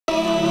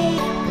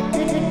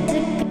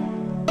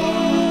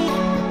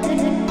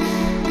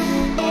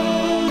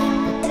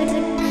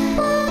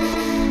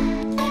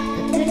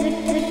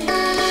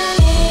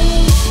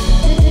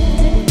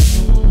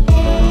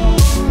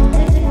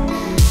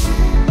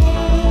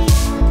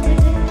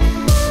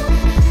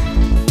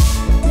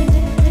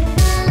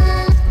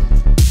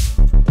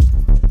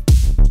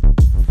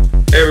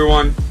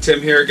Tim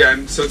here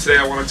again. So today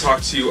I want to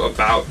talk to you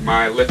about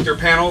my lifter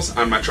panels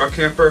on my truck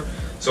camper.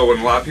 So when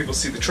a lot of people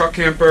see the truck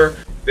camper,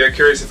 they're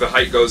curious if the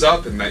height goes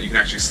up and that you can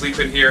actually sleep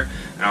in here.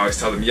 And I always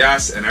tell them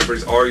yes, and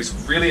everybody's always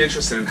really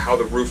interested in how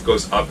the roof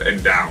goes up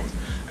and down.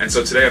 And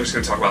so today I'm just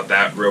going to talk about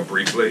that real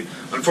briefly.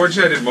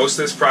 Unfortunately, I did most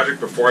of this project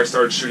before I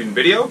started shooting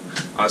video,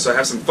 so I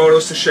have some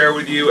photos to share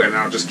with you, and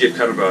I'll just give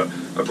kind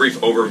of a brief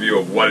overview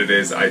of what it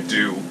is I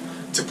do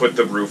to put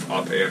the roof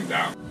up and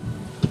down.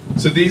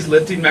 So these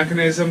lifting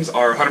mechanisms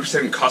are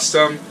 100%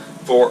 custom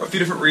for a few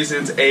different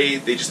reasons. A,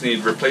 they just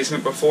need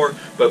replacement before,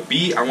 but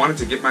B, I wanted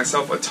to give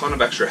myself a ton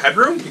of extra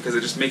headroom because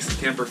it just makes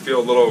the camper feel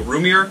a little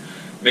roomier,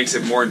 makes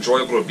it more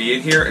enjoyable to be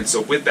in here, and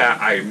so with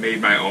that I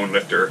made my own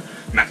lifter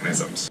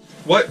mechanisms.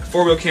 What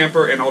 4-wheel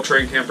camper and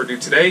all-terrain camper do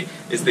today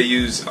is they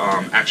use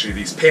actually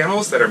these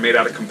panels that are made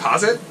out of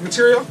composite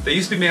material. They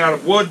used to be made out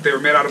of wood. They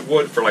were made out of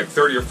wood for like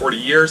 30 or 40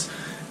 years.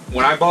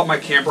 When I bought my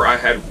camper, I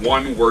had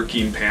one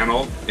working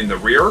panel in the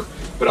rear,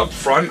 but up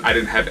front I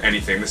didn't have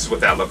anything. This is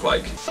what that looked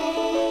like.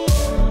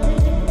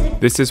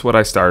 This is what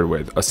I started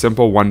with, a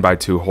simple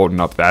 1x2 holding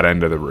up that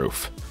end of the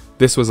roof.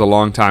 This was a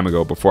long time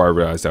ago before I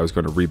realized I was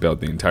going to rebuild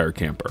the entire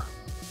camper.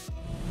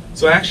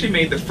 So I actually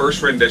made the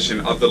first rendition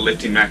of the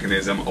lifting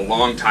mechanism a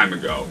long time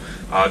ago.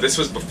 This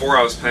was before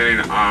I was planning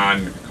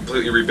on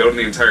completely rebuilding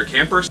the entire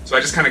camper, so I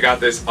just kind of got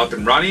this up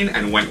and running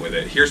and went with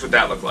it. Here's what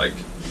that looked like.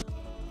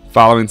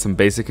 Following some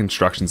basic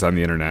instructions on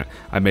the internet,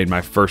 I made my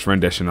first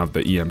rendition of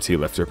the EMT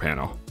lifter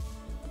panel.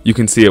 You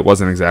can see it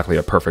wasn't exactly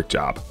a perfect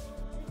job,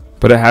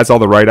 but it has all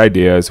the right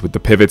ideas with the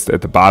pivots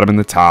at the bottom and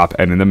the top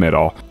and in the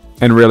middle,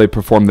 and really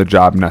performed the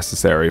job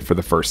necessary for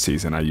the first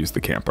season I used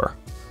the camper.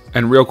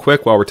 And real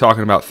quick, while we're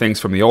talking about things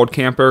from the old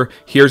camper,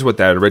 here's what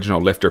that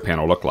original lifter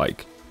panel looked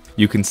like.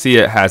 You can see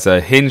it has a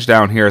hinge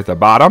down here at the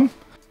bottom.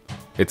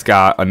 It's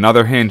got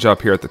another hinge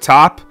up here at the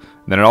top.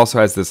 And then it also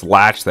has this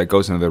latch that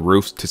goes into the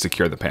roof to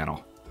secure the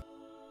panel.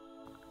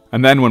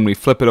 And then when we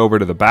flip it over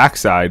to the back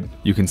side,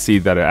 you can see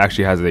that it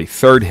actually has a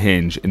third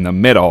hinge in the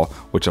middle,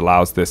 which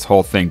allows this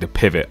whole thing to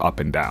pivot up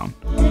and down.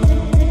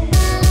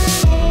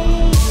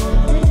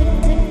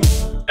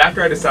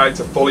 After I decided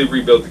to fully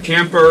rebuild the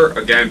camper,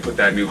 again put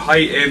that new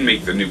height in,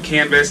 make the new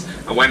canvas,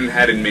 I went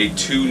ahead and made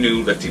two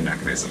new lifting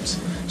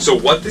mechanisms. So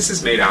what this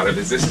is made out of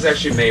is this is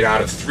actually made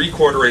out of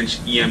 3/4 inch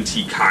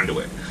EMT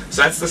conduit.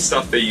 So that's the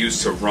stuff they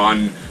use to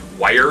run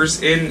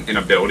wires in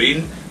a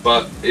building,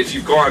 but if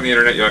you go on the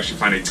internet you'll actually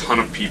find a ton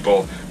of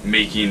people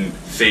making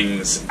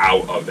things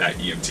out of that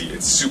EMT.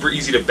 It's super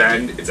easy to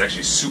bend, it's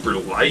actually super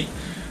light,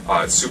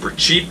 it's super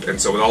cheap,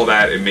 and so with all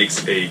that it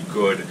makes a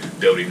good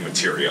building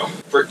material.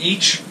 For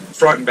each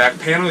front and back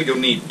panel you'll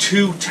need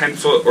two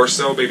 10-foot or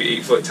so, maybe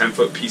 8-foot,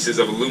 10-foot pieces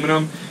of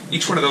aluminum.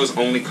 Each one of those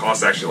only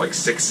costs actually like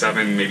 $6,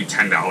 $7, maybe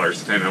 $10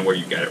 depending on where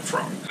you get it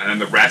from. And then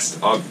the rest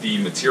of the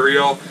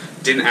material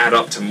didn't add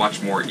up to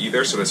much more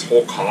either, so this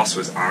whole cost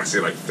was honestly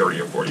like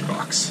 30 or 40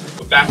 bucks.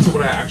 But back to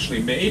what I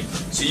actually made.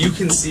 So you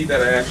can see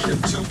that I actually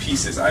have two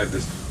pieces. I have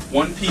this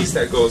one piece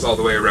that goes all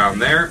the way around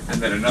there, and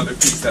then another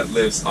piece that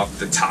lives up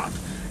the top.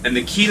 And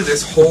the key to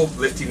this whole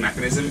lifting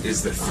mechanism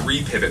is the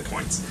 3 pivot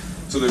points.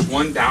 So there's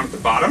one down at the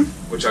bottom,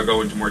 which I'll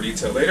go into more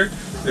detail later.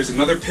 There's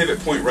another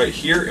pivot point right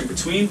here in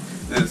between,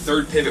 and then the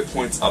third pivot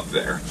point's up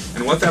there.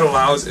 And what that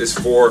allows is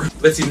for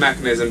lifting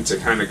mechanism to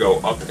kind of go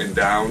up and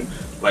down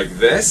like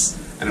this,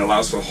 and it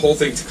allows for the whole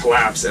thing to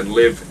collapse and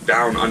live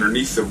down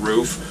underneath the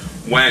roof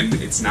when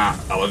it's not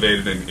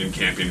elevated in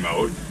camping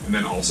mode, and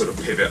then also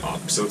to pivot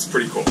up. So it's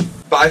pretty cool.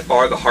 By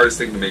far the hardest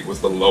thing to make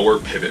was the lower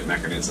pivot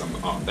mechanism.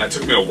 That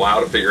took me a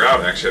while to figure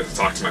out. I actually had to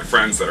talk to my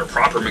friends that are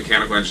proper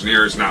mechanical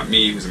engineers, not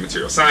me who's a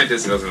material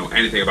scientist and doesn't know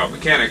anything about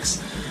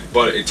mechanics.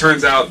 But it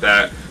turns out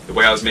that the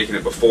way I was making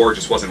it before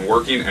just wasn't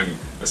working, and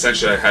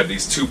essentially I had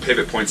these 2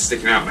 pivot points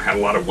sticking out and I had a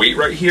lot of weight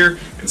right here,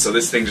 and so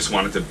this thing just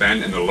wanted to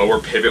bend, and the lower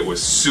pivot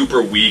was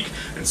super weak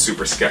and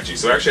super sketchy.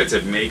 So I actually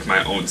had to make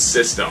my own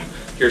system.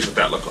 Here's what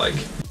that looked like.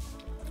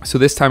 So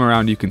this time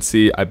around you can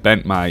see I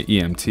bent my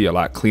EMT a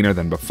lot cleaner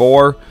than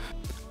before.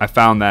 I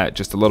found that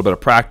just a little bit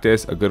of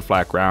practice, a good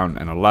flat ground,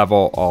 and a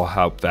level all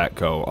helped that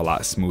go a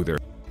lot smoother.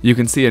 You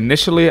can see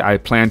initially I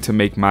planned to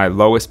make my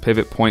lowest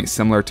pivot point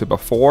similar to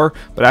before,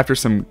 but after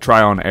some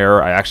trial and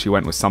error I actually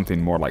went with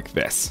something more like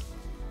this.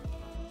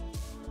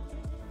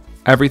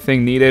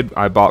 Everything needed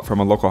I bought from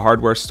a local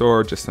hardware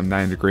store, just some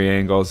 90-degree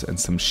angles and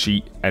some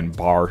sheet and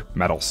bar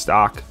metal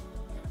stock.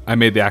 I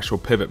made the actual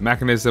pivot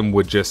mechanism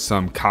with just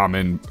some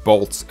common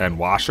bolts and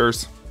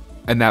washers.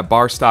 And that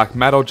bar stock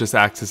metal just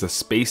acts as a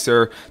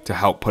spacer to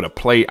help put a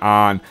plate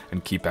on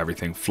and keep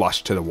everything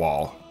flush to the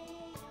wall.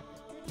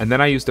 And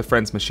then I used a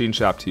friend's machine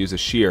shop to use a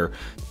shear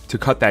to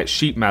cut that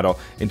sheet metal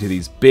into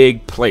these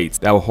big plates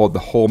that will hold the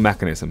whole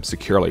mechanism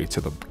securely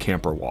to the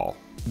camper wall.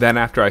 Then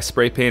after I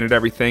spray painted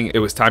everything, it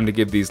was time to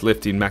give these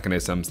lifting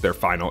mechanisms their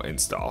final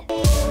install.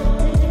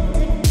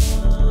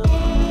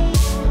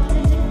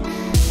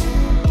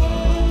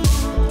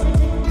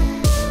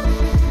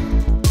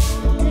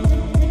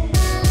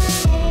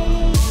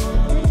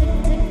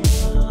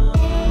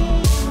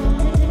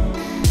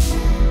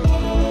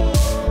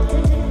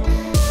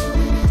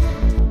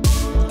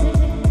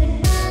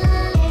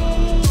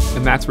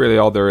 that's really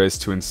all there is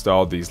to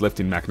install these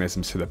lifting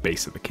mechanisms to the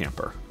base of the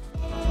camper.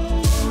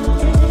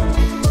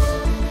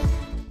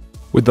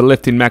 With the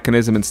lifting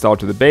mechanism installed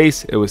to the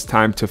base, it was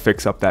time to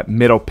fix up that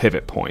middle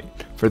pivot point.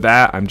 For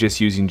that, I'm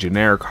just using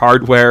generic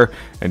hardware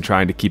and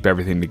trying to keep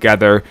everything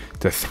together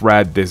to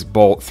thread this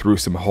bolt through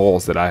some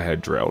holes that I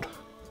had drilled.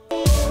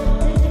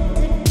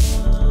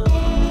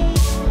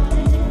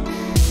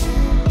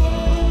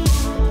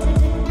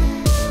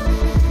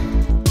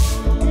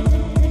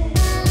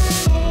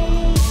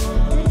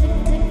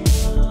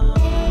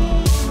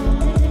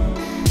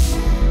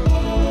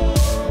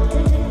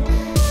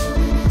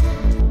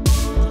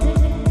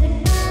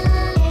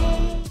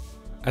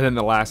 And then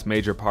the last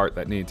major part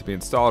that needed to be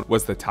installed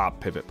was the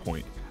top pivot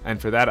point. And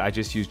for that, I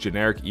just used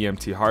generic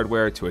EMT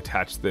hardware to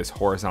attach this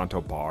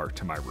horizontal bar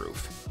to my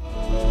roof.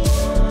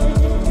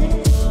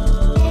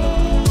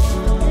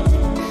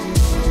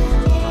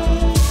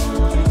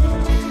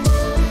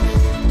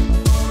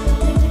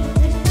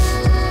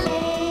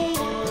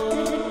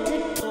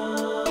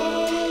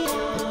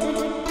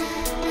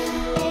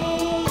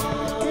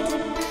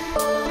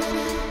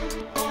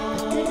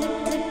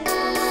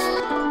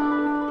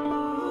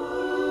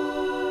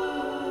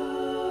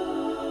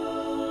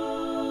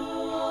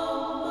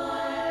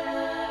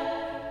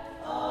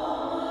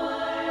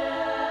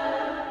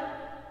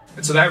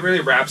 And so that really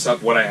wraps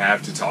up what I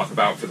have to talk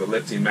about for the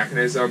lifting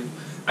mechanism.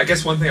 I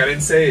guess one thing I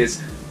didn't say is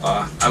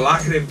I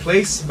lock it in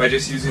place by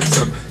just using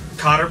some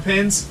cotter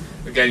pins.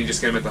 Again, you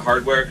just get them at the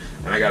hardware,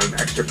 and I got an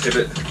extra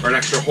pivot or an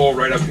extra hole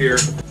right up here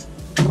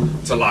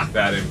to lock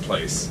that in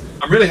place.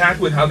 I'm really happy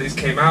with how these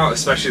came out,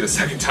 especially the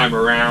second time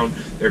around.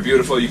 They're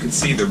beautiful. You can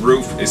see the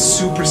roof is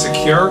super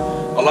secure.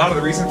 A lot of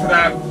the reason for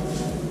that,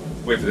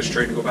 wait for this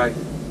train to go by.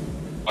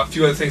 A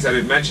few other things I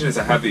didn't mention is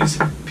I have these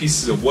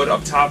pieces of wood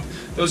up top.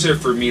 Those are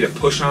for me to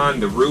push on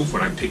the roof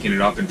when I'm picking it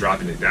up and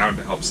dropping it down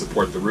to help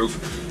support the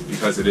roof,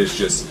 because it is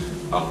just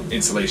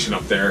insulation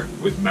up there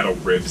with metal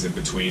ribs in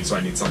between, so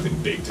I need something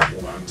big to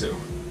hold on to.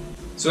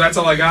 So that's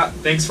all I got.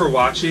 Thanks for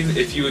watching.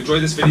 If you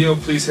enjoyed this video,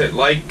 please hit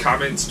like,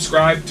 comment,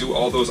 subscribe, do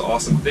all those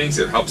awesome things.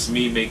 It helps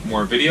me make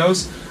more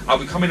videos. I'll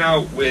be coming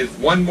out with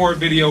one more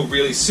video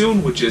really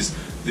soon, which is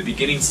the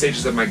beginning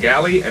stages of my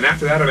galley, and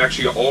after that I'm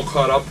actually all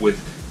caught up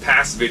with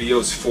past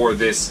videos for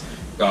this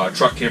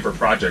truck camper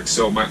project.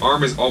 So my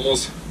arm is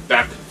almost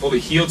back fully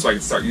healed, so I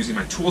can start using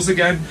my tools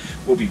again.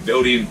 We'll be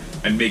building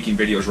and making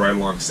videos right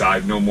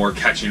alongside. No more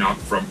catching up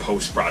from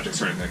post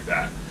projects or anything like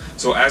that.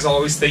 So as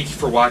always, thank you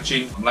for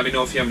watching. Let me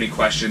know if you have any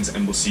questions,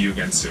 and we'll see you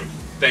again soon.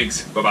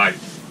 Thanks.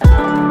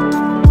 Bye-bye.